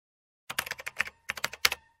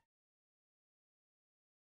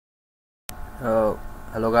Uh,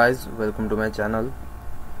 Hello guys, welcome to my channel.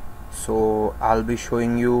 So I'll be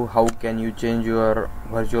showing you how can you change your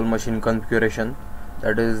virtual machine configuration,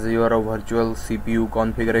 that is your virtual CPU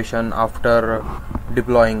configuration after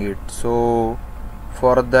deploying it. So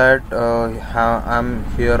for that I'm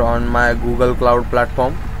here on my Google Cloud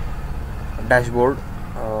platform dashboard.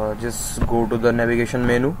 Just go to the navigation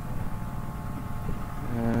menu.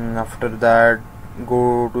 After that,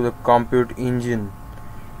 go to the compute engine,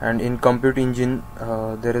 and in compute engine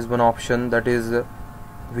there is one option, that is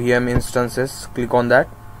VM instances. Click on that.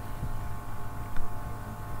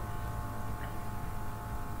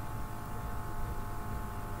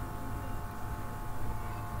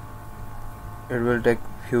 It will take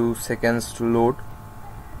few seconds to load.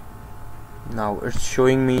 Now it's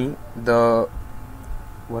showing me the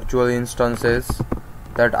virtual instances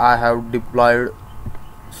that I have deployed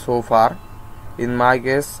so far. In my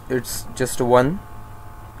case it's just one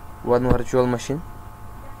virtual machine.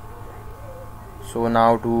 So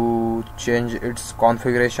now to change its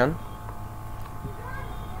configuration,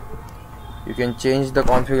 you can change the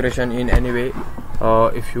configuration in any way.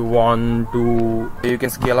 If you want to, you can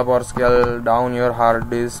scale up or scale down your hard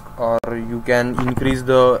disk, or you can increase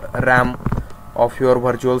the RAM of your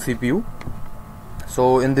virtual CPU.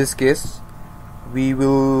 So in this case we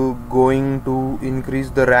will going to increase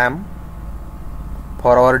the RAM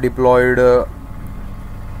for our deployed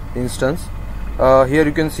instance. Here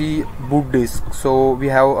you can see boot disk. So we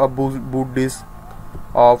have a boot disk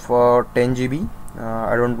of 10 GB.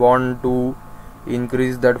 I don't want to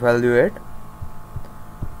increase that value yet,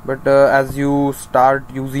 but as you start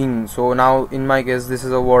using, so now in my case this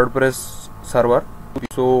is a WordPress server,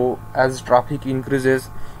 so as traffic increases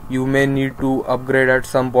you may need to upgrade at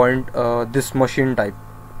some point this machine type.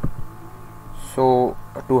 So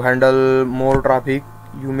to handle more traffic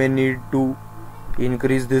you may need to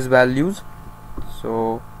increase these values.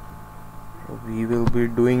 So we will be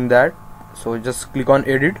doing that. So just click on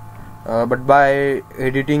edit, but by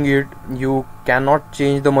editing it you cannot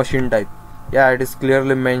change the machine type. Yeah, it is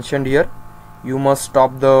clearly mentioned here, you must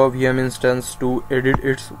stop the VM instance to edit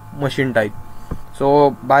its machine type.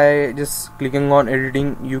 So by just clicking on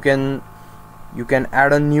editing, you can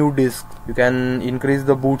add a new disk, you can increase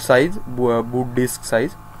the boot disk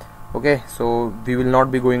size. Okay, so we will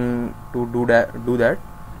not be going to do that.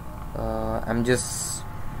 I'm just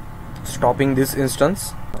stopping this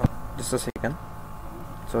instance. Just a second.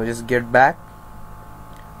 So just get back,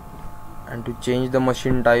 and to change the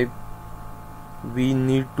machine type we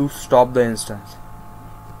need to stop the instance.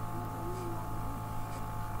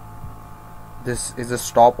 This is a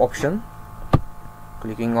stop option.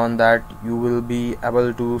 Clicking on that you will be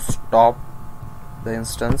able to stop the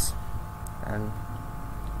instance, and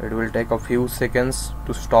it will take a few seconds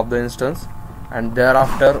to stop the instance, and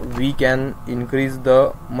thereafter we can increase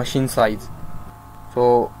the machine size.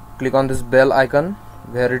 So click on this bell icon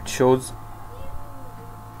where it shows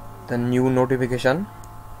the new notification.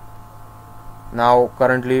 Now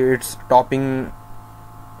currently it's stopping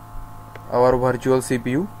our virtual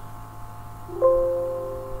CPU.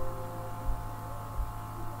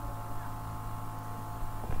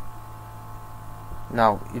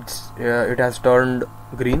 Now it has turned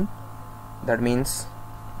green. That means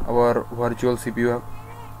our virtual CPU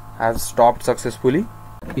has stopped successfully.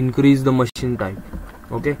 Increase the machine type.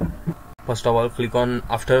 Okay, first of all, click on,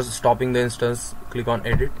 after stopping the instance, click on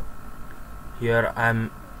edit. Here I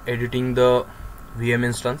am editing the VM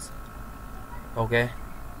instance. Okay,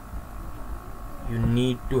 you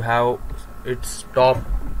need to have it stop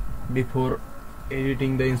before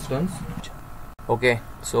editing the instance. Okay,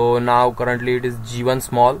 so now currently it is G1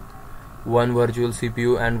 small, 1 virtual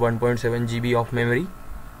CPU and 1.7 GB of memory.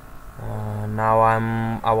 Now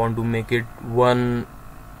I want to make it 1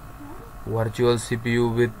 virtual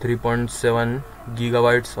CPU with 3.7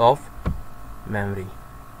 gigabytes of memory.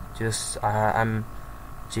 Just I'm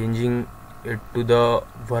changing it to the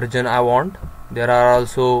version I want. They are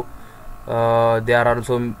also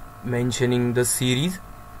mentioning the series.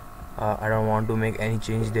 I don't want to make any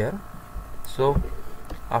change there. So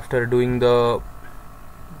after doing the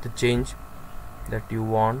change that you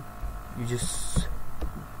want, you just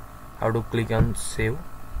have to click on save.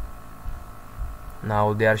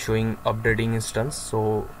 Now they are showing updating instance.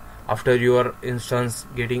 So after your instance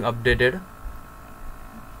getting updated,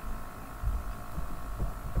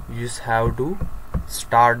 you just have to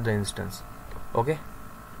start the instance. Okay,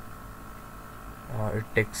 it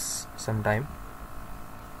takes some time.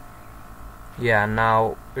 Yeah,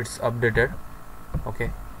 now it's updated.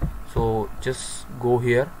 Okay, so just go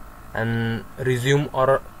here and resume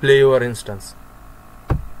or play your instance.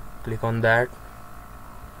 Click on that.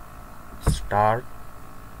 start.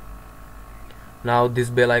 Now this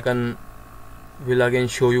bell icon will again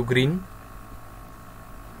show you green,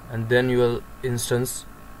 and then your instance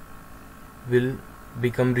will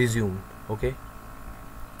become resumed. Okay,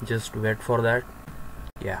 just wait for that.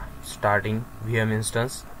 Yeah, starting VM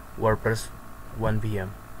instance WordPress 1 VM.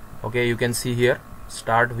 Okay, you can see here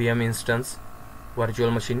start VM instance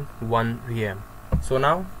virtual machine 1 VM. So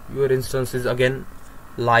now your instance is again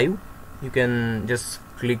live. You can just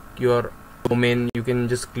click your domain, you can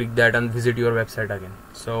just click that and visit your website again.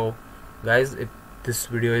 So guys, if this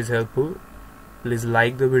video is helpful, please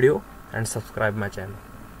like the video and subscribe my channel.